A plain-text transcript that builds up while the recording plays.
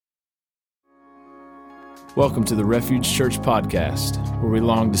Welcome to the Refuge Church podcast, where we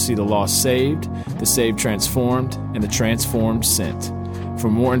long to see the lost saved, the saved transformed, and the transformed sent. For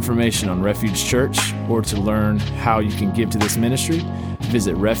more information on Refuge Church, or to learn how you can give to this ministry,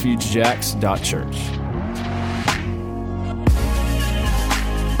 visit refugejacks.church.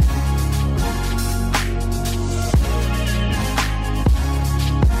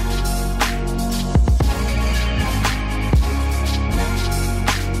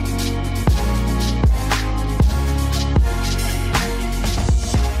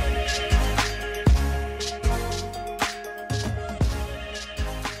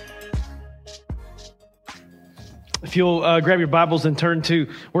 If you'll grab your Bibles and turn to,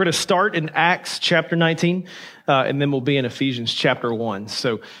 we're going to start in Acts chapter 19, and then we'll be in Ephesians chapter 1.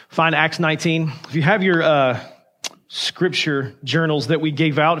 So find Acts 19. If you have your scripture journals that we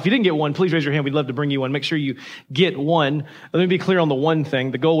gave out, if you didn't get one, please raise your hand. We'd love to bring you one. Make sure you get one. Let me be clear on the one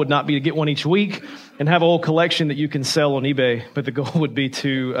thing. The goal would not be to get one each week and have a whole collection that you can sell on eBay, but the goal would be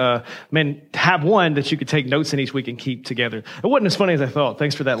to have one that you could take notes in each week and keep together. It wasn't as funny as I thought.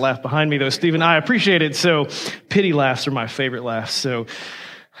 Thanks for that laugh behind me, though, Stephen. I appreciate it. So pity laughs are my favorite laughs. So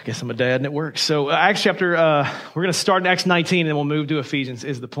I guess I'm a dad and it works. So Acts chapter, we're going to start in Acts 19 and then we'll move to Ephesians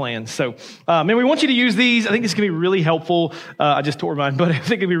is the plan. So, we want you to use these. I think this can be really helpful. I just tore mine, but I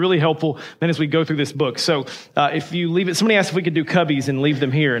think it'd be really helpful then as we go through this book. So, if you leave it, somebody asked if we could do cubbies and leave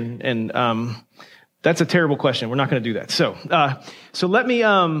them here. And that's a terrible question. We're not going to do that. So let me,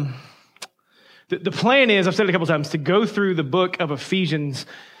 the plan is, I've said it a couple times, to go through the book of Ephesians.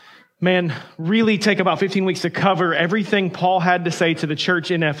 Man, really take about 15 weeks to cover everything Paul had to say to the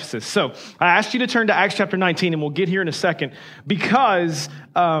church in Ephesus. So I asked you to turn to Acts chapter 19, and we'll get here in a second, because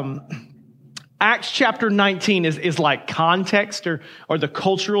Acts chapter 19 is like context or the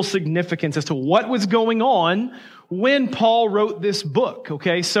cultural significance as to what was going on when Paul wrote this book,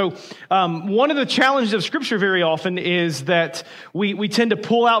 okay? So one of the challenges of Scripture very often is that we tend to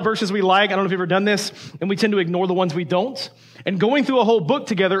pull out verses we like. I don't know if you've ever done this, and we tend to ignore the ones we don't. And going through a whole book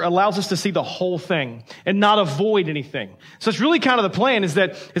together allows us to see the whole thing and not avoid anything. So it's really kind of the plan is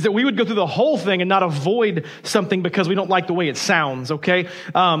that we would go through the whole thing and not avoid something because we don't like the way it sounds, okay?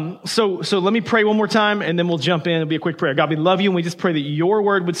 So let me pray one more time, and then we'll jump in. It'll be a quick prayer. God, we love you, and we just pray that your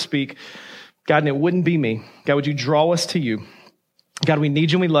word would speak. God, and it wouldn't be me. God, would you draw us to you? God, we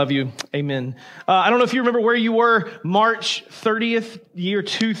need you and we love you. Amen. I don't know if you remember where you were March 30th, year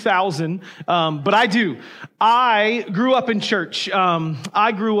 2000, but I do. I grew up in church.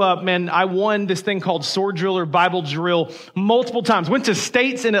 I grew up, man, I won this thing called Sword Drill or Bible Drill multiple times. Went to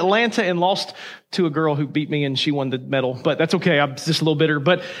states in Atlanta and lost to a girl who beat me and she won the medal, but that's okay. I'm just a little bitter.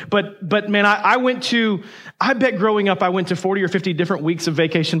 But man, I bet growing up, I went to 40 or 50 different weeks of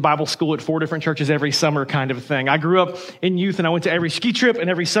vacation Bible school at 4 different churches every summer kind of a thing. I grew up in youth and I went to every ski trip and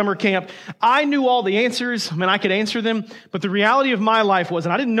every summer camp. I knew all the answers. I mean, I could answer them, but the reality of my life was,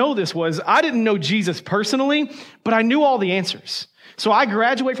 and I didn't know this was, I didn't know Jesus personally, but I knew all the answers. So I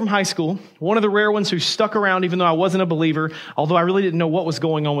graduated from high school, one of the rare ones who stuck around even though I wasn't a believer, although I really didn't know what was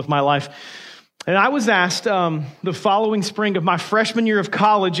going on with my life. And I was asked the following spring of my freshman year of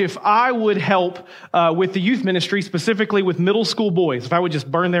college if I would help with the youth ministry, specifically with middle school boys, if I would just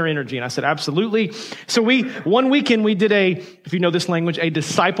burn their energy. And I said, absolutely. So one weekend we did if you know this language, a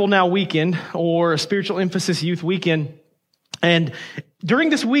Disciple Now weekend or a spiritual emphasis youth weekend. And during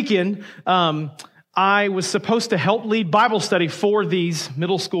this weekend, I was supposed to help lead Bible study for these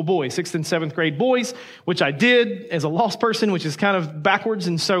middle school boys, 6th and 7th grade boys, which I did as a lost person, which is kind of backwards.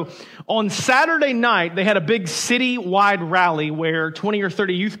 And so on Saturday night, they had a big city-wide rally where 20 or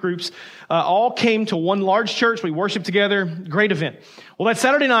 30 youth groups all came to one large church. We worshiped together. Great event. Well, that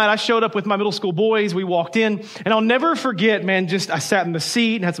Saturday night, I showed up with my middle school boys. We walked in, and I'll never forget, man, I sat in the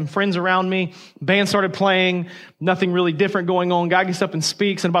seat and had some friends around me. Band started playing. Nothing really different going on. Guy gets up and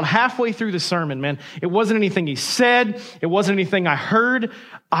speaks, and about halfway through the sermon, man, it wasn't anything he said. It wasn't anything I heard.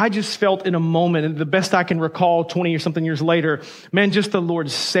 I just felt in a moment, and the best I can recall 20 or something years later, man, just the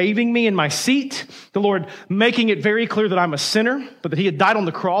Lord saving me in my seat, the Lord making it very clear that I'm a sinner, but that he had died on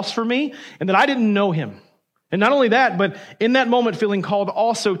the cross for me, and that I didn't know him. And not only that, but in that moment feeling called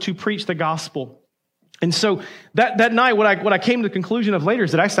also to preach the gospel. And so that night, what I came to the conclusion of later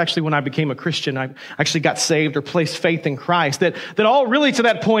is that that's actually when I became a Christian. I actually got saved or placed faith in Christ. That all really to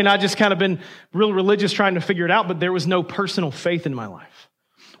that point, I just kind of been real religious trying to figure it out, but there was no personal faith in my life.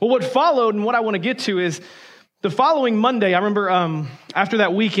 Well, what followed and what I want to get to is the following Monday. I remember after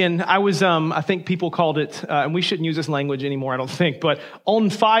that weekend, I was, I think people called it, and we shouldn't use this language anymore, I don't think, but on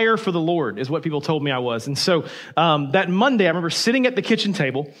fire for the Lord is what people told me I was. And so that Monday, I remember sitting at the kitchen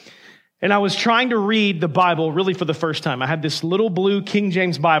table, and I was trying to read the Bible really for the first time. I had this little blue King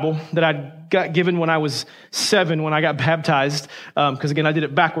James Bible that I'd got given when I was 7 when I got baptized, because again, I did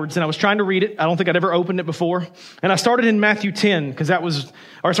it backwards, and I was trying to read it. I don't think I'd ever opened it before. And I started in Matthew 10, I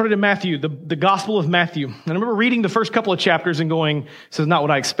started in Matthew, the Gospel of Matthew. And I remember reading the first couple of chapters and going, this is not what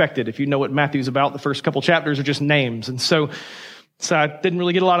I expected. If you know what Matthew's about, the first couple chapters are just names. And so I didn't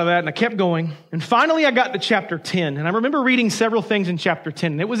really get a lot of that, and I kept going. And finally, I got to chapter 10, and I remember reading several things in chapter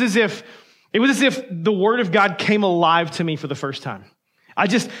 10, and it was as if the Word of God came alive to me for the first time. I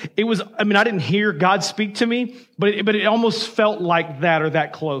didn't hear God speak to me, but it almost felt like that or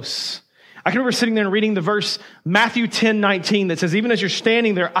that close. I can remember sitting there and reading the verse, Matthew 10:19, that says, even as you're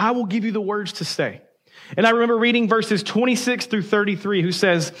standing there, I will give you the words to say. And I remember reading verses 26 through 33, who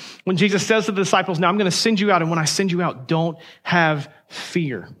says, when Jesus says to the disciples, now I'm going to send you out, and when I send you out, don't have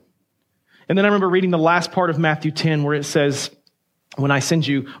fear. And then I remember reading the last part of Matthew 10, where it says, when I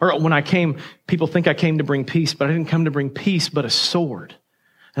came, people think I came to bring peace, but I didn't come to bring peace, but a sword.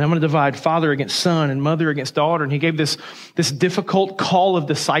 And I'm going to divide father against son and mother against daughter. And he gave this difficult call of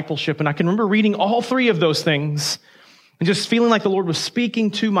discipleship. And I can remember reading all three of those things and just feeling like the Lord was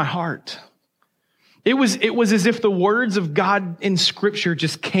speaking to my heart. It was as if the words of God in Scripture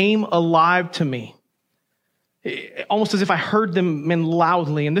just came alive to me. Almost as if I heard them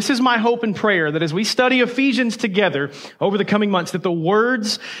loudly. And this is my hope and prayer, that as we study Ephesians together over the coming months, that the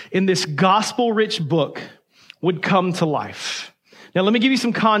words in this gospel-rich book would come to life. Now, let me give you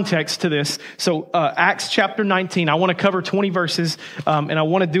some context to this. So, Acts chapter 19, I want to cover 20 verses, and I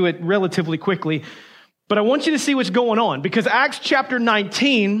want to do it relatively quickly. But I want you to see what's going on, because Acts chapter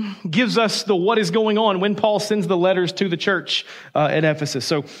 19 gives us what is going on when Paul sends the letters to the church at Ephesus.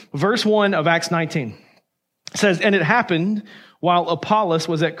 So, verse 1 of Acts 19 says, and it happened while Apollos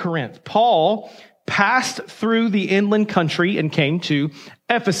was at Corinth. Paul passed through the inland country and came to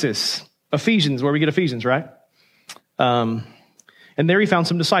Ephesus. Ephesians, where we get Ephesians, right? And there he found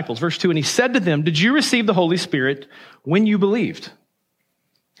some disciples. Verse 2, and he said to them, did you receive the Holy Spirit when you believed?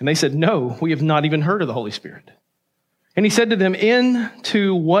 And they said, no, we have not even heard of the Holy Spirit. And he said to them,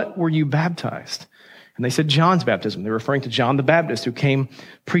 into what were you baptized? And they said, John's baptism. They're referring to John the Baptist, who came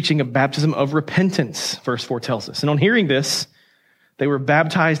preaching a baptism of repentance, verse 4 tells us. And on hearing this, they were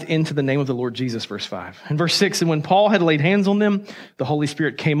baptized into the name of the Lord Jesus, verse 5. And verse 6, and when Paul had laid hands on them, the Holy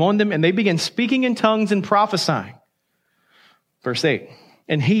Spirit came on them, and they began speaking in tongues and prophesying. Verse 8,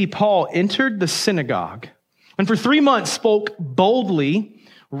 and he, Paul, entered the synagogue, and for 3 months spoke boldly,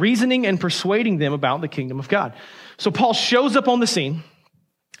 reasoning and persuading them about the kingdom of God. So Paul shows up on the scene,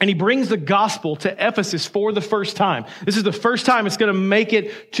 and he brings the gospel to Ephesus for the first time. This is the first time it's going to make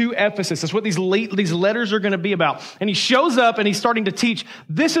it to Ephesus. That's what these letters are going to be about. And he shows up and he's starting to teach.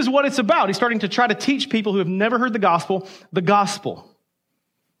 This is what it's about. He's starting to try to teach people who have never heard the gospel.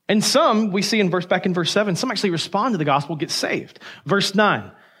 And some, we see back in verse 7, some actually respond to the gospel, get saved. Verse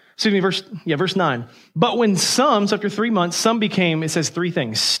 9. Verse 9. But when so after 3 months, some became, it says 3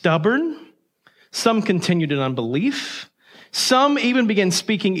 things, stubborn. Some continued in unbelief. Some even began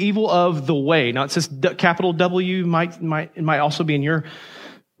speaking evil of the way. Now it says capital W, it might also be in your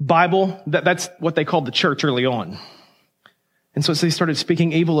Bible. That's what they called the church early on. And so they started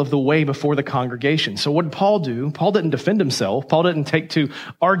speaking evil of the way before the congregation. So what did Paul do? Paul didn't defend himself. Paul didn't take to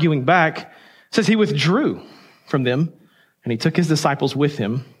arguing back. It says he withdrew from them, and he took his disciples with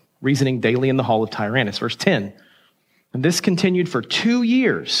him, reasoning daily in the hall of Tyrannus. Verse 10. And this continued for 2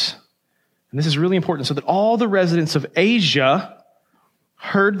 years. And this is really important, so that all the residents of Asia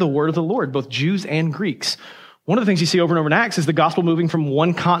heard the word of the Lord, both Jews and Greeks. One of the things you see over and over in Acts is the gospel moving from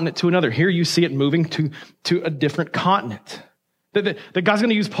one continent to another. Here you see it moving to a different continent. That God's going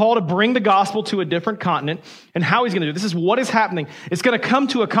to use Paul to bring the gospel to a different continent. And how he's going to do it. This is what is happening. It's going to come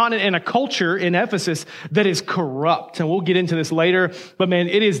to a continent and a culture in Ephesus that is corrupt. And we'll get into this later. But man,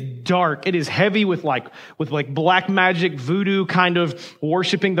 it is dark. It is heavy with black magic, voodoo kind of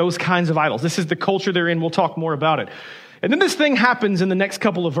worshiping those kinds of idols. This is the culture they're in. We'll talk more about it. And then this thing happens in the next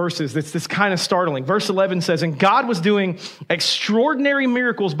couple of verses that's this kind of startling. Verse 11 says, and God was doing extraordinary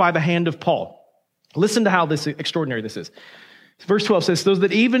miracles by the hand of Paul. Listen to how extraordinary this is. Verse 12 says, those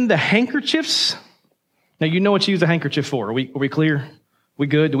that even the handkerchiefs, now you know what you use a handkerchief for. Are we clear? We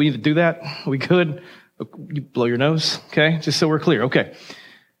good? Do we need to do that? Are we good? You blow your nose, okay? Just so we're clear, okay.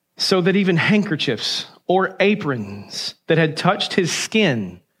 So that even handkerchiefs or aprons that had touched his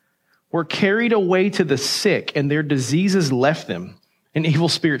skin were carried away to the sick, and their diseases left them, and evil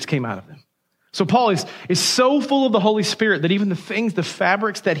spirits came out of them. So Paul is so full of the Holy Spirit that even the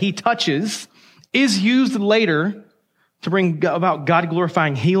fabrics that he touches is used later to bring about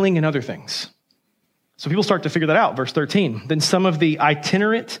God-glorifying healing and other things. So people start to figure that out. Verse 13, then some of the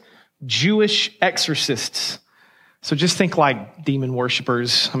itinerant Jewish exorcists. So just think like demon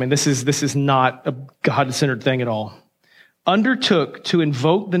worshipers. I mean, this is not a God-centered thing at all. Undertook to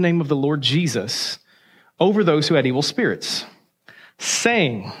invoke the name of the Lord Jesus over those who had evil spirits,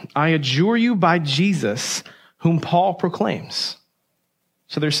 saying, I adjure you by Jesus, whom Paul proclaims.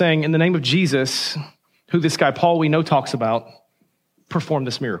 So they're saying, in the name of Jesus, who this guy Paul we know talks about, perform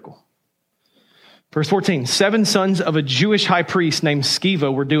this miracle. Verse 14, 7 sons of a Jewish high priest named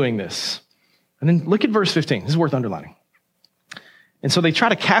Sceva were doing this. And then look at verse 15. This is worth underlining. And so they try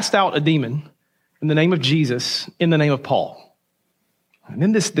to cast out a demon in the name of Jesus, in the name of Paul. And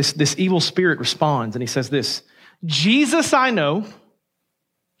then this evil spirit responds, and he says this, Jesus I know,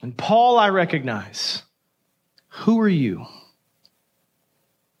 and Paul I recognize. Who are you?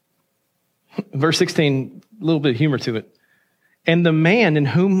 Verse 16, a little bit of humor to it. And the man in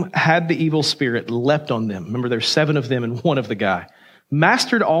whom had the evil spirit leapt on them. Remember, there's 7 of them and 1 of the guy.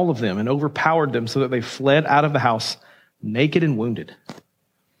 Mastered all of them and overpowered them so that they fled out of the house naked and wounded.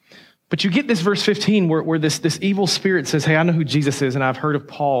 But you get this verse 15 where this evil spirit says, hey, I know who Jesus is and I've heard of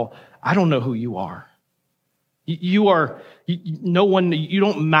Paul. I don't know who you are. You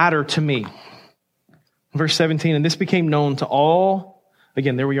don't matter to me. Verse 17, and this became known to all,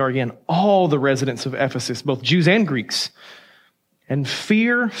 again, there we are again, all the residents of Ephesus, both Jews and Greeks. And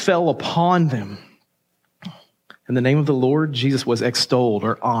fear fell upon them. In the name of the Lord, Jesus was extolled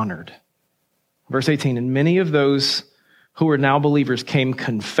or honored. Verse 18, and many of those who are now believers came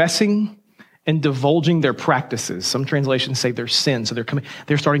confessing and divulging their practices. Some translations say their sin. So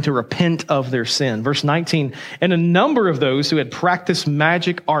they're starting to repent of their sin. Verse 19, and a number of those who had practiced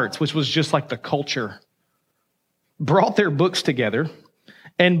magic arts, which was just like the culture, brought their books together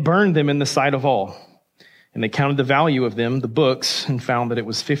and burned them in the sight of all. And they counted the value of them, the books, and found that it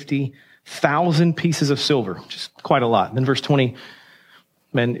was 50,000 pieces of silver, which is quite a lot. Then verse 20,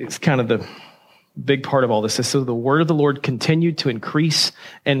 man, it's kind of the big part of all this. So the word of the Lord continued to increase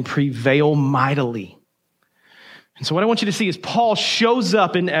and prevail mightily. And so what I want you to see is Paul shows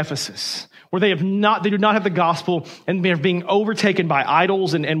up in Ephesus, where they do not have the gospel, and they're being overtaken by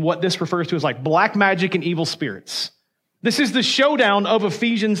idols and what this refers to as like black magic and evil spirits. This is the showdown of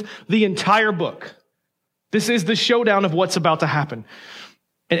Ephesians, the entire book. This is the showdown of what's about to happen.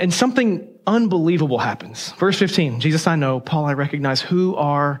 And something unbelievable happens. Verse 15, Jesus I know, Paul I recognize, who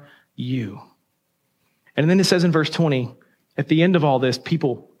are you? And then it says in verse 20, at the end of all this,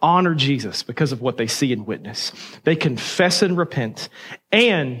 people honor Jesus because of what they see and witness. They confess and repent,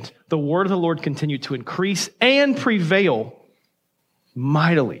 and the word of the Lord continued to increase and prevail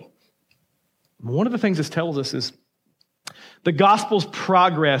mightily. One of the things this tells us is the gospel's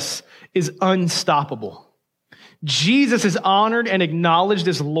progress is unstoppable. Jesus is honored and acknowledged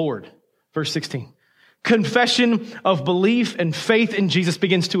as Lord. Verse 16. Confession of belief and faith in Jesus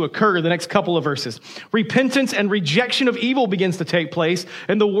begins to occur the next couple of verses. Repentance and rejection of evil begins to take place,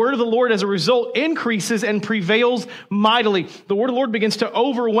 and the word of the Lord as a result increases and prevails mightily. The word of the Lord begins to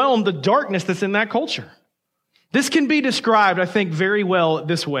overwhelm the darkness that's in that culture. This can be described, I think, very well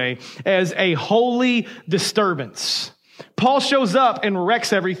this way, as a holy disturbance. Paul shows up and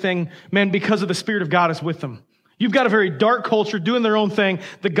wrecks everything, man, because of the Spirit of God is with them. You've got a very dark culture doing their own thing.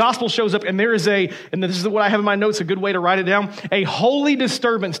 The gospel shows up, and there is and this is what I have in my notes, a good way to write it down, a holy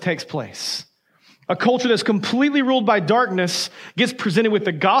disturbance takes place. A culture that's completely ruled by darkness gets presented with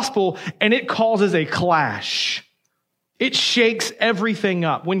the gospel, and it causes a clash. It shakes everything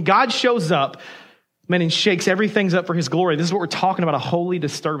up. When God shows up, man, and shakes everything up for his glory, this is what we're talking about, a holy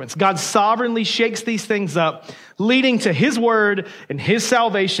disturbance. God sovereignly shakes these things up, leading to his word and his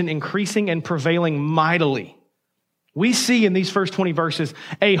salvation increasing and prevailing mightily. We see in these first 20 verses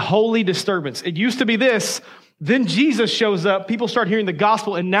a holy disturbance. It used to be this, then Jesus shows up, people start hearing the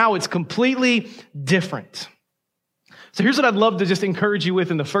gospel, and now it's completely different. So here's what I'd love to just encourage you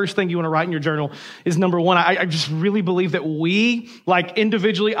with, and the first thing you want to write in your journal is number one, I just really believe that we, like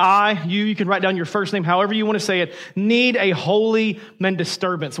individually, you can write down your first name, however you want to say it, need a holy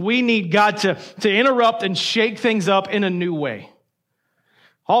disturbance. We need God to interrupt and shake things up in a new way.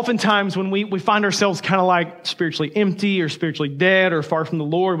 Oftentimes when we find ourselves kind of like spiritually empty or spiritually dead or far from the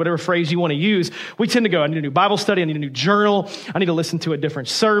Lord, whatever phrase you want to use, we tend to go, I need a new Bible study, I need a new journal, I need to listen to a different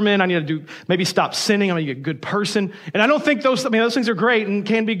sermon, I need to maybe stop sinning, I need to be a good person. And I don't think those things are great and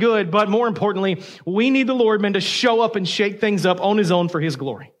can be good, but more importantly, we need the Lord, man, to show up and shake things up on his own for his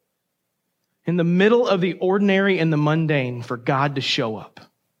glory. In the middle of the ordinary and the mundane, for God to show up.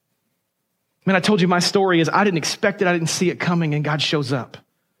 Man, I told you my story is I didn't expect it, I didn't see it coming, and God shows up.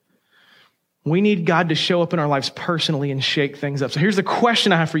 We need God to show up in our lives personally and shake things up. So here's the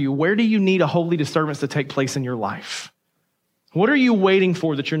question I have for you. Where do you need a holy disturbance to take place in your life? What are you waiting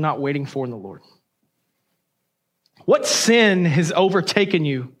for that you're not waiting for in the Lord? What sin has overtaken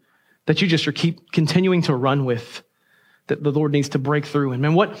you that you just keep continuing to run with, that the Lord needs to break through?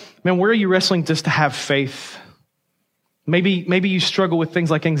 And where are you wrestling just to have faith? Maybe you struggle with things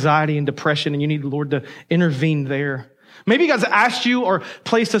like anxiety and depression and you need the Lord to intervene there. Maybe God's asked you or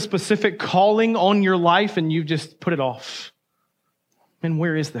placed a specific calling on your life and you've just put it off. And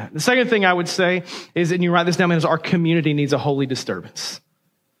where is that? The second thing I would say is, and you write this down, man, is our community needs a holy disturbance.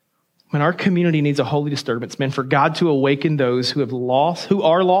 When our community needs a holy disturbance, man, for God to awaken those who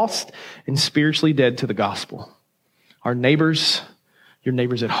are lost and spiritually dead to the gospel. Our neighbors, your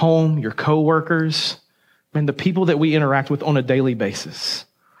neighbors at home, your coworkers, man, the people that we interact with on a daily basis.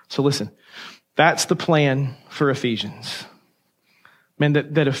 So listen, that's the plan for Ephesians. Man,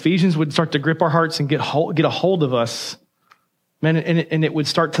 that Ephesians would start to grip our hearts and get a hold of us. Man, and it would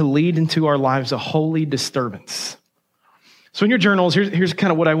start to lead into our lives a holy disturbance. So in your journals, here's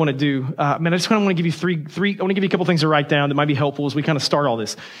kind of what I want to do. Man, I just kind of want to give you three. I want to give you a couple things to write down that might be helpful as we kind of start all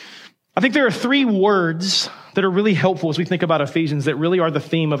this. I think there are 3 words that are really helpful as we think about Ephesians that really are the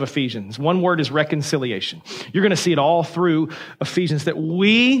theme of Ephesians. One word is reconciliation. You're going to see it all through Ephesians that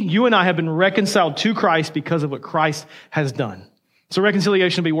you and I have been reconciled to Christ because of what Christ has done. So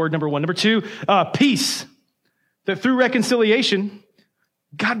reconciliation will be word number 1. Number 2, peace. That through reconciliation,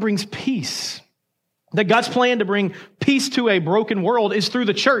 God brings peace. That God's plan to bring peace to a broken world is through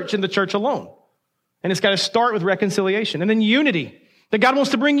the church and the church alone. And it's got to start with reconciliation. And then unity. That God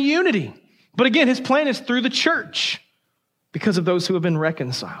wants to bring unity. But again, his plan is through the church because of those who have been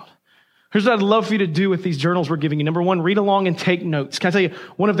reconciled. Here's what I'd love for you to do with these journals we're giving you. Number 1, read along and take notes. Can I tell you,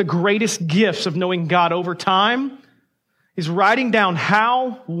 one of the greatest gifts of knowing God over time is writing down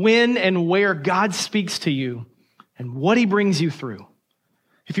how, when, and where God speaks to you and what he brings you through.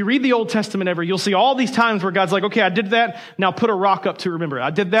 If you read the Old Testament ever, you'll see all these times where God's like, okay, I did that, now put a rock up to remember it. I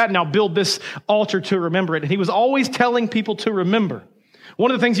did that, now build this altar to remember it. And he was always telling people to remember. One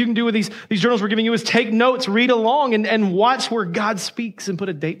of the things you can do with these journals we're giving you is take notes, read along, and watch where God speaks and put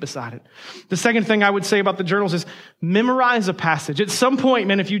a date beside it. The second thing I would say about the journals is memorize a passage. At some point,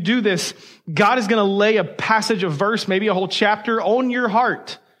 man, if you do this, God is going to lay a passage, a verse, maybe a whole chapter on your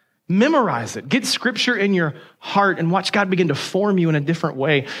heart. Memorize it. Get scripture in your heart and watch God begin to form you in a different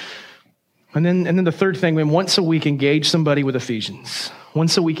way. And then the third thing, man, once a week, engage somebody with Ephesians.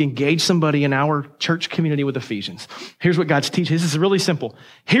 Once a week, engage somebody in our church community with Ephesians. Here's what God's teaching. This is really simple.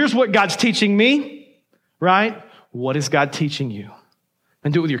 Here's what God's teaching me, right? What is God teaching you?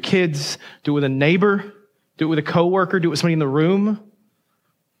 And do it with your kids. Do it with a neighbor. Do it with a coworker. Do it with somebody in the room.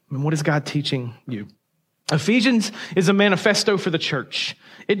 And what is God teaching you? Ephesians is a manifesto for the church.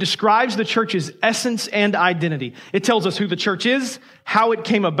 It describes the church's essence and identity. It tells us who the church is, how it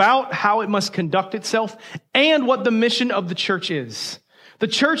came about, how it must conduct itself, and what the mission of the church is. The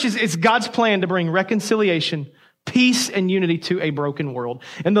church is God's plan to bring reconciliation, peace, and unity to a broken world.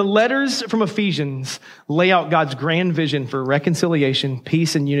 And the letters from Ephesians lay out God's grand vision for reconciliation,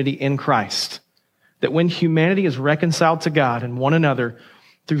 peace, and unity in Christ. That when humanity is reconciled to God and one another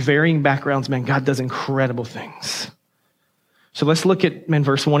through varying backgrounds, man, God does incredible things. So let's look at, man,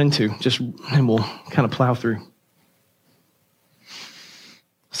 verse 1 and 2, and we'll kind of plow through.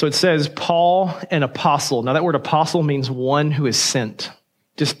 So it says, Paul, an apostle. Now that word apostle means one who is sent,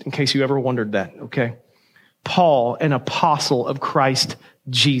 just in case you ever wondered that, okay? Paul, an apostle of Christ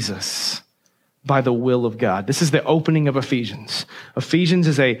Jesus, by the will of God. This is the opening of Ephesians. Ephesians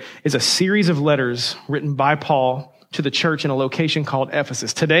is a series of letters written by Paul to the church in a location called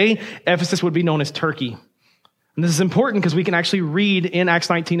Ephesus. Today, Ephesus would be known as Turkey. And this is important because we can actually read in Acts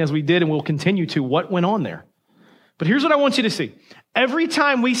 19 as we did, and we'll continue to, what went on there. But here's what I want you to see. Every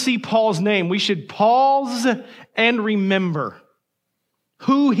time we see Paul's name, we should pause and remember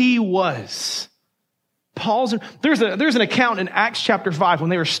who he was. There's an account in Acts chapter 5 when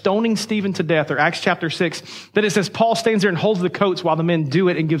they were stoning Stephen to death, or Acts chapter 6, that it says Paul stands there and holds the coats while the men do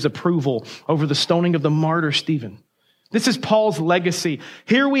it and gives approval over the stoning of the martyr Stephen. This is Paul's legacy.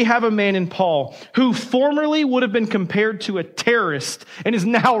 Here we have a man in Paul who formerly would have been compared to a terrorist and is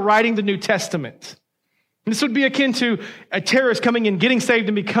now writing the New Testament. And this would be akin to a terrorist coming in, getting saved,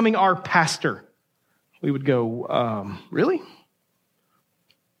 and becoming our pastor. We would go, really?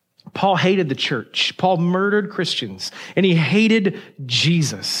 Paul hated the church. Paul murdered Christians, and he hated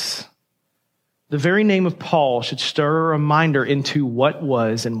Jesus. The very name of Paul should stir a reminder into what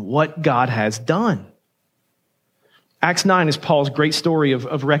was and what God has done. Acts 9 is Paul's great story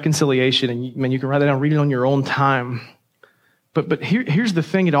of reconciliation, and you can write that down, read it on your own time. But here's the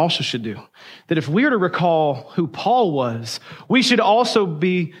thing it also should do, that if we are to recall who Paul was, we should also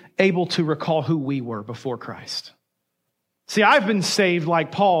be able to recall who we were before Christ. See, I've been saved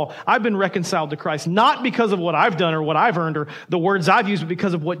like Paul. I've been reconciled to Christ, not because of what I've done or what I've earned or the words I've used, but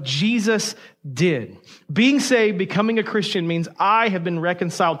because of what Jesus did. Being saved, becoming a Christian means I have been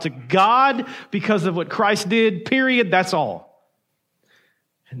reconciled to God because of what Christ did, period. That's all.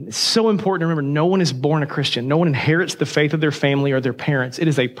 And it's so important to remember, no one is born a Christian. No one inherits the faith of their family or their parents. It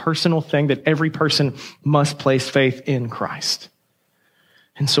is a personal thing that every person must place faith in Christ.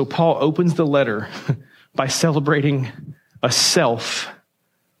 And so Paul opens the letter by celebrating a self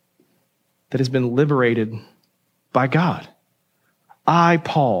that has been liberated by God. I,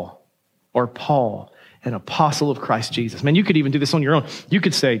 Paul, an apostle of Christ Jesus. Man, you could even do this on your own. You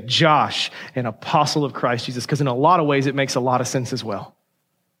could say, Josh, an apostle of Christ Jesus, because in a lot of ways it makes a lot of sense as well.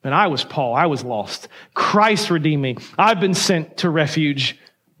 And I was Paul, I was lost. Christ redeemed me. I've been sent to refuge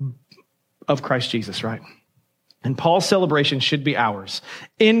of Christ Jesus, right? And Paul's celebration should be ours.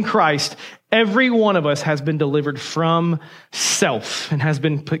 In Christ, every one of us has been delivered from self and has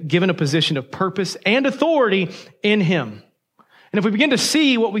been given a position of purpose and authority in him. And if we begin to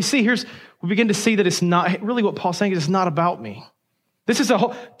see what we see, we begin to see that it's not, really what Paul's saying is it's not about me. This is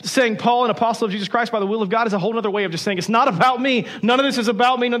saying Paul, an apostle of Jesus Christ by the will of God, is a whole other way of just saying it's not about me. None of this is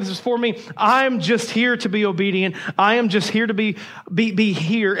about me. None of this is for me. I'm just here to be obedient. I am just here to be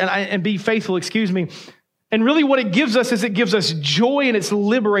here and be faithful, And really what it gives us is it gives us joy, and it's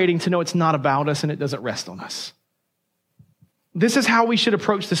liberating to know it's not about us and it doesn't rest on us. This is how we should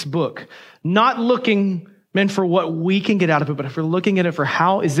approach this book. Not looking, for what we can get out of it, but if we're looking at it for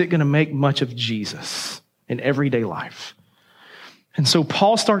how is it going to make much of Jesus in everyday life. And so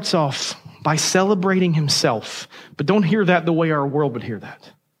Paul starts off by celebrating himself, but don't hear that the way our world would hear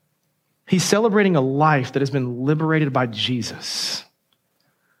that. He's celebrating a life that has been liberated by Jesus.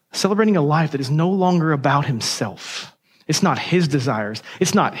 Celebrating a life that is no longer about himself. It's not his desires.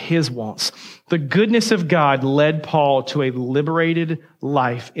 It's not his wants. The goodness of God led Paul to a liberated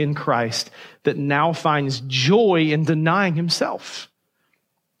life in Christ that now finds joy in denying himself.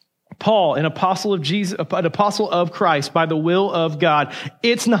 Paul, an apostle of Jesus, an apostle of Christ by the will of God.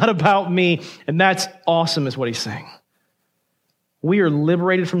 It's not about me. And that's awesome is what he's saying. We are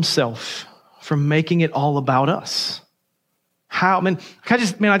liberated from self, from making it all about us. How, I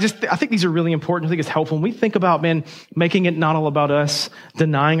think these are really important. I think it's helpful. When we think about, making it not all about us,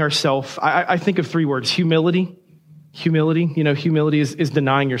 denying ourselves, I think of three words: humility. Humility, humility is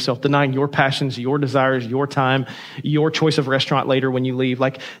denying yourself, denying your passions, your desires, your time, your choice of restaurant later when you leave.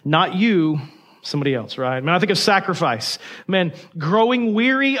 Like, not you, somebody else, right? I think of sacrifice. Growing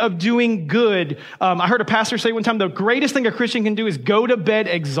weary of doing good. I heard a pastor say one time, the greatest thing a Christian can do is go to bed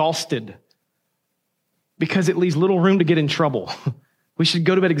exhausted, because it leaves little room to get in trouble. We should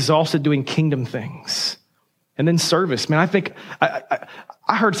go to bed exhausted doing kingdom things. And then service. I think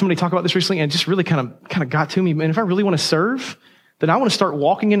I heard somebody talk about this recently, and it just really kind of got to me. If I really want to serve, then I want to start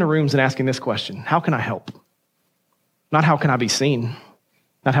walking into rooms and asking this question: how can I help? Not how can I be seen?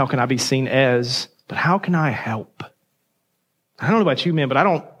 Not how can I be seen as, but how can I help? I don't know about you, but I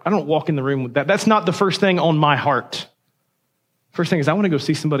don't walk in the room with that. That's not the first thing on my heart. First thing is I want to go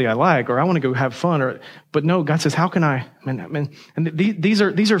see somebody I like, or I want to go have fun, but no, God says, how can I, and these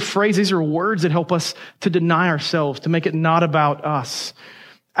are phrases, these are words that help us to deny ourselves, to make it not about us.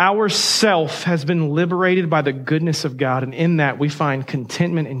 Our self has been liberated by the goodness of God, and in that we find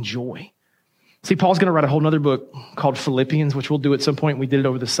contentment and joy. See, Paul's going to write a whole nother book called Philippians, which we'll do at some point. We did it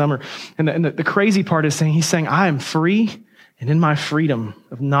over the summer. And the crazy part is he's saying, I am free, and in my freedom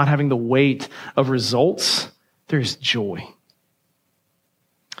of not having the weight of results, there's joy.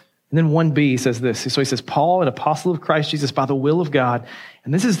 And then 1b says this. So he says, Paul, an apostle of Christ Jesus by the will of God.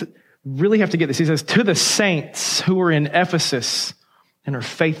 And this is, really have to get this. He says, to the saints who are in Ephesus and are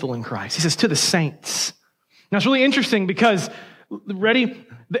faithful in Christ. He says, to the saints. Now it's really interesting because,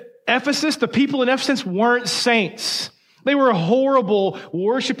 Ephesus, the people in Ephesus weren't saints. They were horrible,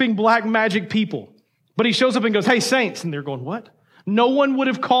 worshiping black magic people. But he shows up and goes, hey, saints. And they're going, what? No one would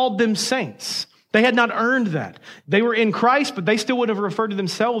have called them saints. They had not earned that. They were in Christ, but they still would have referred to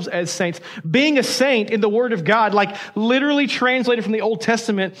themselves as saints. Being a saint in the Word of God, like literally translated from the Old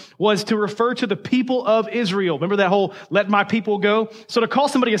Testament, was to refer to the people of Israel. Remember that whole let my people go? So to call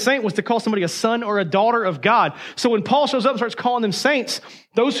somebody a saint was to call somebody a son or a daughter of God. So when Paul shows up and starts calling them saints,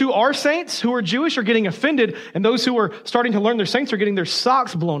 those who are saints, who are Jewish, are getting offended, and those who are starting to learn they're saints are getting their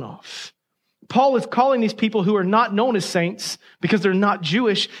socks blown off. Paul is calling these people who are not known as saints because they're not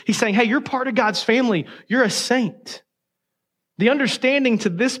Jewish. He's saying, hey, you're part of God's family. You're a saint. The understanding to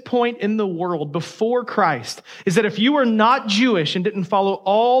this point in the world before Christ is that if you were not Jewish and didn't follow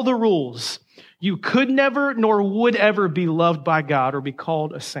all the rules, you could never nor would ever be loved by God or be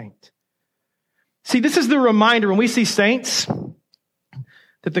called a saint. See, this is the reminder when we see saints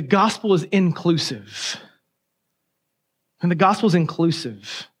that the gospel is inclusive. And the gospel is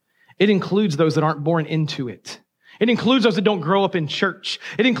inclusive. It includes those that aren't born into it. It includes those that don't grow up in church.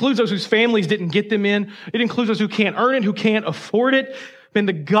 It includes those whose families didn't get them in. It includes those who can't earn it, who can't afford it. And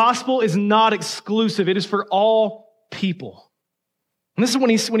the gospel is not exclusive. It is for all people. And this is when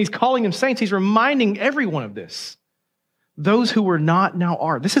he's calling them saints, he's reminding everyone of this. Those who were not now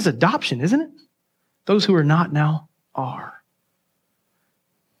are. This is adoption, isn't it? Those who are not now are.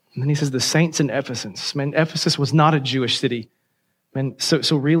 And then he says the saints in Ephesus. Man, Ephesus was not a Jewish city. And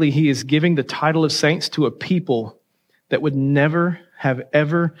so really he is giving the title of saints to a people that would never have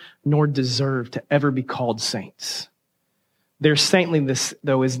ever nor deserve to ever be called saints. Their saintliness,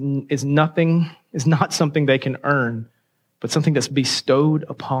 though, is not something they can earn, but something that's bestowed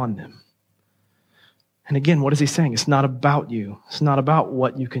upon them. And again, what is he saying? It's not about you. It's not about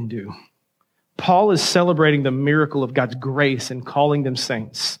what you can do. Paul is celebrating the miracle of God's grace and calling them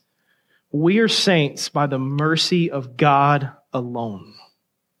saints. We are saints by the mercy of God alone.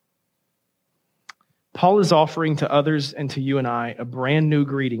 Paul is offering to others and to you and I a brand new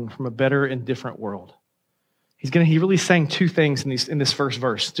greeting from a better and different world. He's really saying two things in this first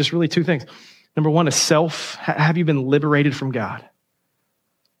verse, just really two things. Number one is self. Have you been liberated from God?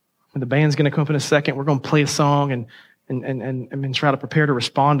 And the band's going to come up in a second. We're going to play a song and try to prepare to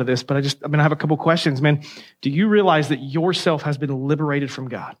respond to this. But I have a couple questions, man. Do you realize that yourself has been liberated from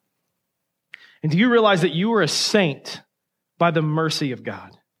God? And do you realize that you are a saint by the mercy of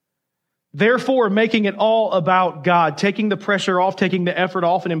God? Therefore, making it all about God, taking the pressure off, taking the effort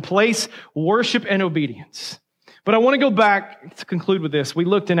off, and in place, worship and obedience. But I want to go back to conclude with this. We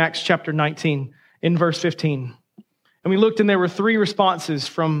looked in Acts chapter 19 in verse 15. And we looked and there were three responses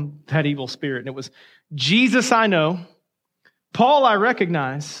from that evil spirit. And it was, Jesus I know, Paul I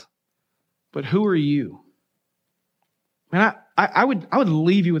recognize, but who are you? Man, I would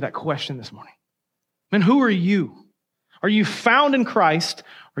leave you with that question this morning. Man, who are you? Are you found in Christ?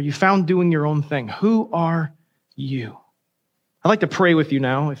 Or are you found doing your own thing? Who are you? I'd like to pray with you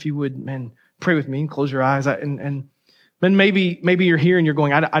now. If you would, man, pray with me. Close your eyes. And then maybe you're here and you're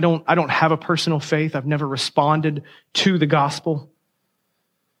going, I don't have a personal faith. I've never responded to the gospel.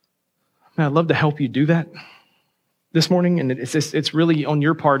 Man, I'd love to help you do that this morning. And it's really on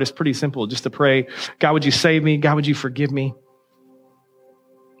your part. It's pretty simple just to pray, God, would you save me? God, would you forgive me?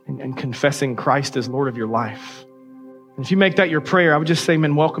 And confessing Christ as Lord of your life. And if you make that your prayer, I would just say,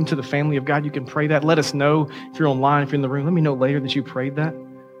 man, welcome to the family of God. You can pray that. Let us know if you're online, if you're in the room. Let me know later that you prayed that.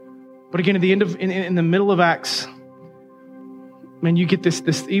 But again, at the end in the middle of Acts, man, you get this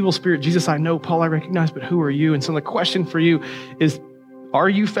evil spirit. Jesus, I know. Paul, I recognize, but who are you? And so the question for you is, are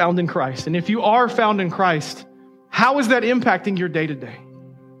you found in Christ? And if you are found in Christ, how is that impacting your day to day?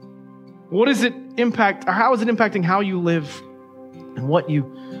 How is it impacting how you live and what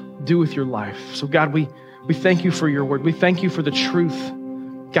you do with your life? So God, we thank you for your word. We thank you for the truth,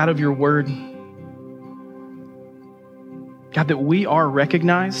 God, of your word. God, that we are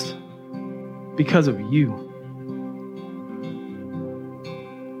recognized because of you.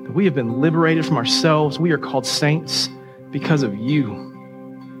 That we have been liberated from ourselves. We are called saints because of you.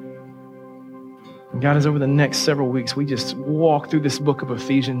 And God, as over the next several weeks, we just walk through this book of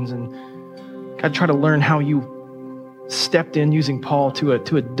Ephesians and God, try to learn how you stepped in using Paul to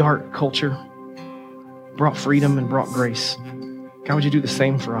a dark culture, brought freedom and brought grace. God, would you do the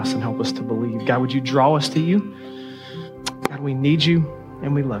same for us and help us to believe? God, would you draw us to you? God, we need you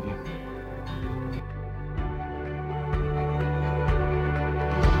and we love you.